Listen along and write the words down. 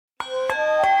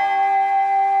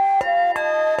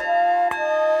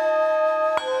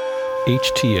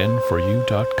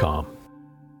HTN4U.com.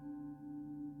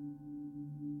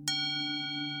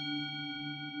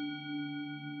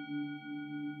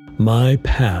 My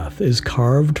path is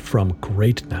carved from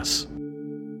greatness.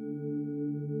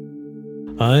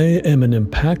 I am an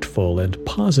impactful and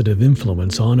positive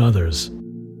influence on others.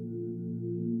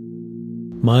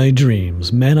 My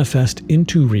dreams manifest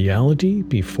into reality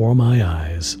before my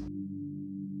eyes.